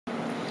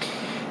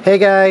Hey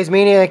guys,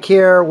 Maniac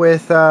here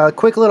with a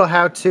quick little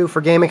how-to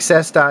for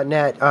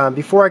GameAccess.net.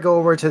 Before I go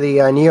over to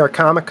the New York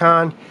Comic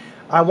Con,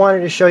 I wanted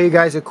to show you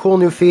guys a cool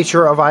new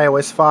feature of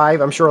iOS 5.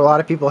 I'm sure a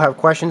lot of people have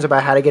questions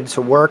about how to get it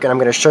to work, and I'm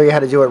going to show you how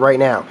to do it right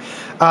now.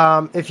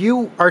 If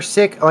you are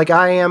sick, like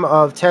I am,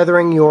 of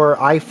tethering your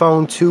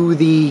iPhone to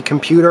the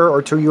computer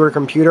or to your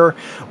computer,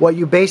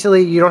 you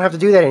don't have to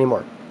do that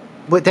anymore.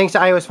 But thanks to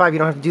iOS 5, you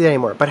don't have to do that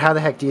anymore. But how the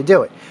heck do you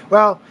do it?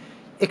 Well,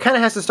 it kind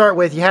of has to start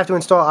with, you have to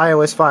install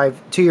iOS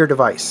 5 to your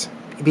device.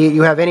 Be it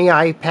you have any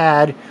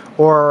iPad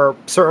or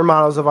certain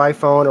models of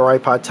iPhone or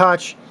iPod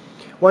Touch.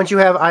 Once you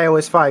have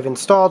iOS 5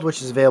 installed,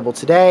 which is available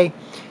today,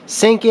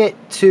 sync it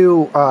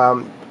to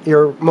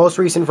your most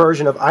recent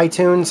version of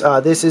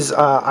iTunes. This is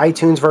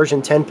iTunes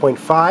version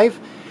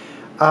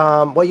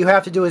 10.5. What you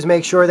have to do is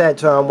make sure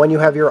that when you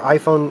have your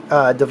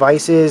iPhone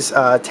devices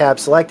tab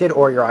selected,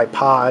 or your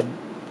iPod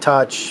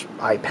Touch,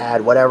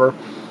 iPad, whatever,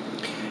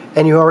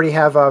 and you already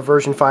have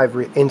version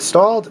 5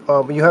 installed,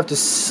 you have to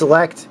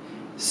select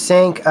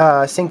sync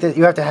that.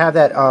 You have to have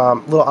that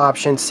little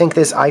option, sync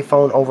this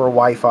iPhone over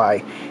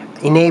Wi-Fi,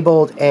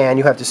 enabled, and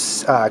you have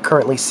to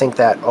currently sync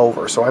that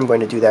over. So I'm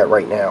going to do that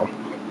right now.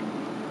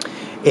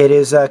 It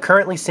is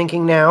currently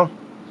syncing now,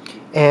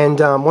 and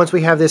once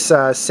we have this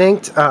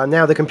synced,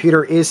 now the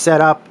computer is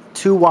set up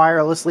to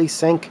wirelessly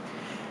sync.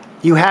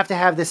 You have to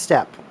have this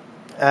step.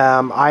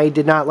 I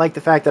did not like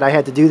the fact that I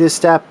had to do this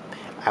step.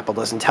 Apple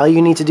doesn't tell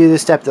you need to do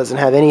this step, doesn't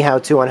have any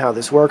how-to on how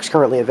this works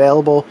currently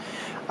available.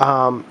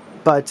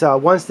 But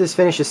once this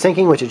finishes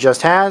syncing, which it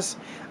just has,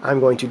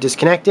 I'm going to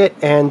disconnect it,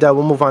 and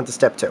we'll move on to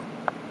step 2.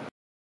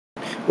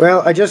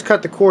 Well, I just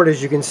cut the cord,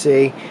 as you can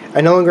see.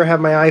 I no longer have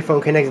my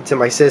iPhone connected to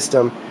my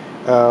system.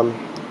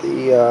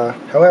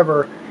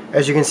 However,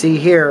 as you can see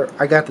here,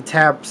 I got the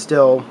tab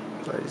still.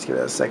 Sorry, just give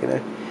it a second.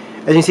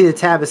 As you can see, the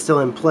tab is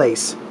still in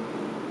place.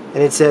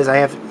 And it says I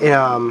have,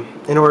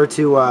 in order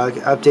to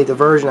update the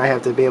version, I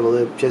have to be able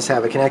to just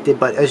have it connected.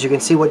 But as you can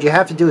see, what you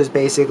have to do is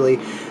basically,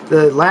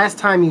 the last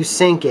time you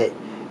sync it,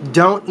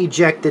 don't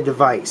eject the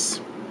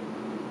device.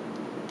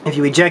 If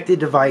you eject the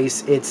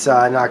device, it's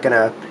not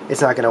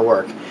gonna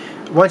work.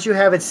 Once you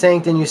have it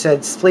synced and you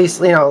said, please,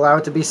 allow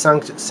it to be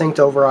synced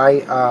over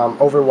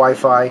over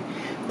Wi-Fi,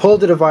 pull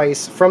the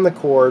device from the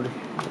cord,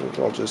 which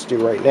I'll just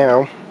do right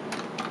now.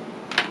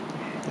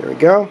 There we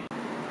go.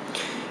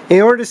 In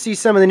order to see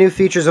some of the new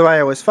features of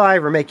iOS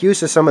 5, or make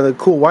use of some of the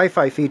cool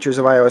Wi-Fi features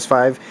of iOS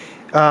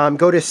 5,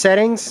 go to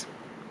Settings,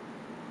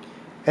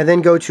 and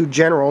then go to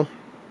General.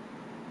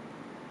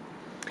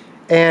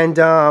 And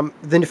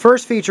the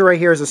first feature right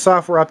here is a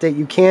software update.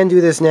 You can do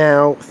this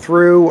now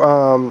through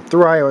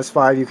iOS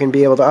 5. You can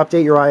be able to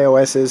update your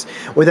iOSs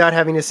without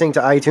having to sync to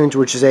iTunes,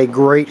 which is a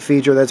great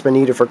feature that's been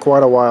needed for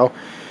quite a while.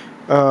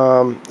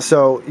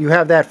 So you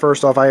have that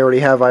first off. I already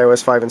have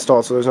iOS 5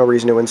 installed, so there's no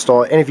reason to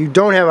install it. And if you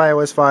don't have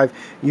iOS 5,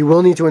 you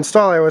will need to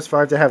install iOS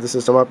 5 to have the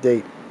system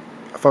update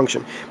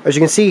function. As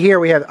you can see here,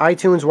 we have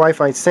iTunes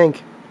Wi-Fi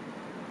sync.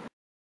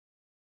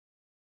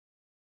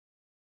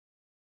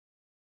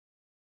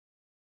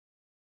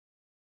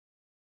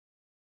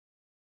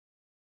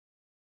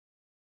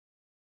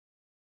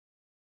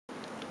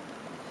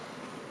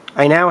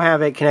 I now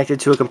have it connected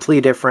to a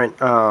completely different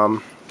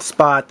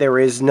spot. There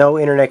is no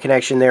internet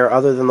connection there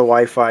other than the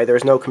Wi-Fi.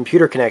 There's no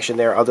computer connection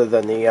there other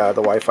than the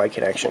Wi-Fi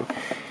connection.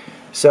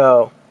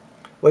 So,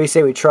 what do you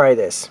say we try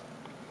this?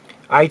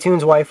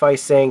 iTunes Wi-Fi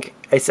sync.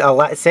 It's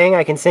saying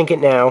I can sync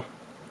it now.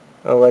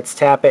 Well, let's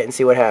tap it and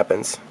see what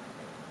happens.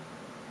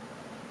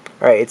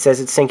 Alright, it says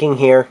it's syncing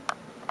here.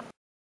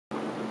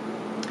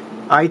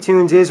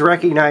 iTunes is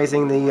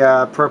recognizing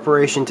the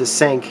preparation to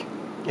sync.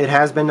 It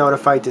has been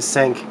notified to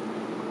sync.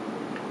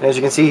 And as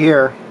you can see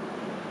here,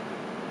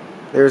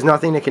 there's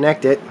nothing to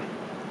connect it.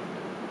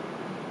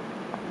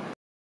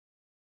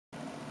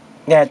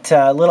 That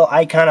little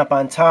icon up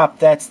on top,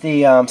 that's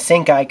the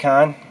sync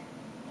icon.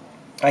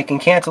 I can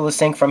cancel the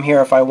sync from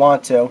here if I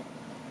want to.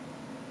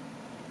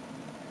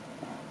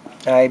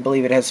 I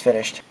believe it has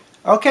finished.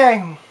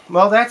 Okay,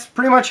 well that's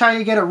pretty much how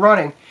you get it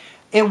running.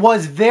 It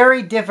was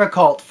very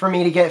difficult for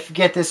me to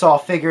get this all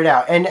figured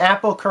out, and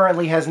Apple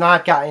currently has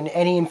not gotten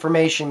any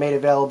information made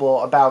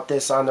available about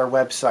this on their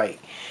website.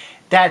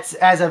 That's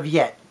as of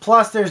yet.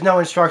 Plus, there's no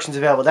instructions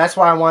available. That's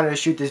why I wanted to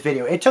shoot this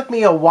video. It took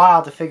me a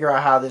while to figure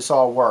out how this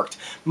all worked.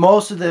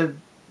 Most of the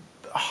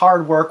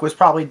hard work was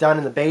probably done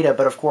in the beta,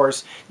 but of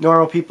course,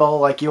 normal people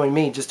like you and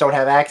me just don't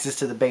have access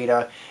to the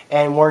beta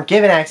and weren't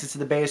given access to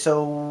the beta,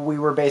 so we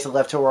were basically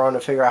left to our own to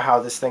figure out how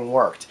this thing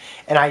worked.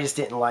 And I just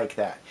didn't like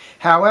that.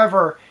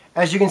 However,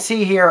 as you can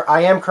see here,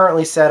 I am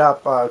currently set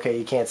up, okay,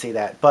 you can't see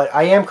that, but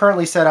I am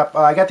currently set up,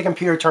 I got the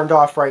computer turned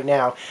off right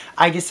now.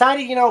 I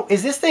decided,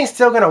 is this thing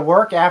still going to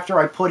work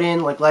after I put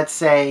in, like, let's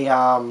say,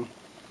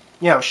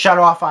 shut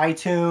off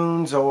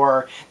iTunes,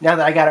 or now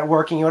that I got it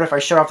working, what if I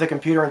shut off the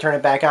computer and turn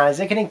it back on? Is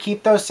it going to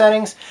keep those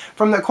settings?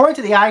 According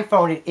to the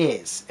iPhone, it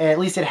is. At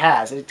least it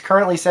has. It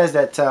currently says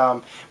that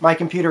my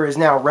computer is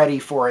now ready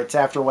for it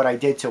after what I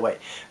did to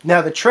it.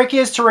 Now, the trick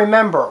is to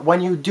remember,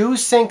 when you do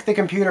sync the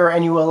computer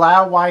and you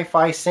allow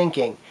Wi-Fi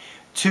syncing,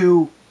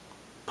 to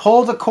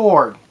pull the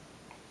cord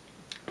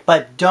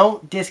But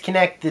don't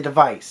disconnect the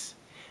device.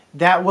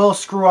 That will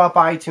screw up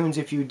iTunes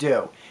if you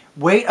do.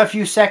 Wait a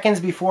few seconds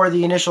before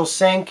the initial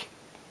sync.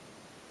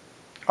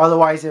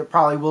 Otherwise, it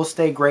probably will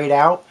stay grayed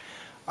out.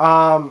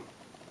 And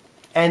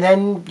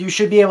then you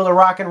should be able to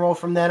rock and roll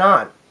from then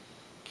on.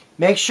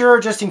 Make sure,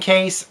 just in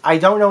case, I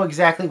don't know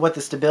exactly what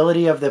the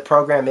stability of the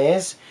program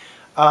is.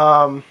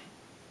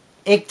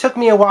 It took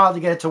me a while to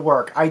get it to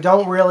work. I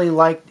don't really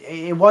like,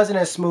 it wasn't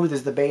as smooth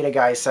as the beta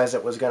guy says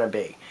it was going to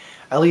be.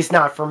 At least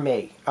not for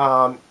me.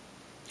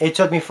 It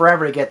took me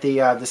forever to get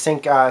the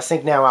sync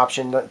now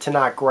option to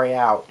not gray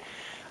out.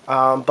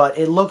 But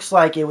it looks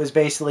like it was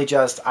basically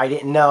just, I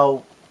didn't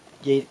know,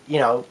 you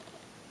know,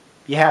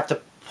 you have to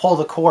pull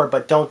the cord,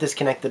 but don't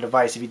disconnect the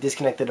device. If you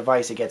disconnect the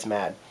device, it gets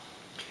mad.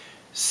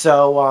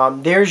 So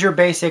there's your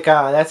basic,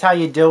 that's how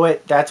you do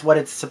it. That's what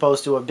it's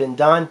supposed to have been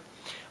done.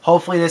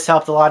 Hopefully this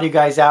helped a lot of you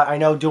guys out. I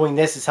know doing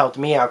this has helped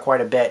me out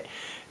quite a bit.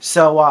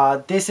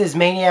 So this is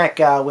Maniac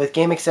with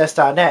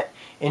GameAccess.net.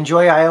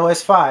 Enjoy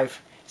iOS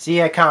 5. See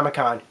you at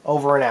Comic-Con.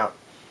 Over and out.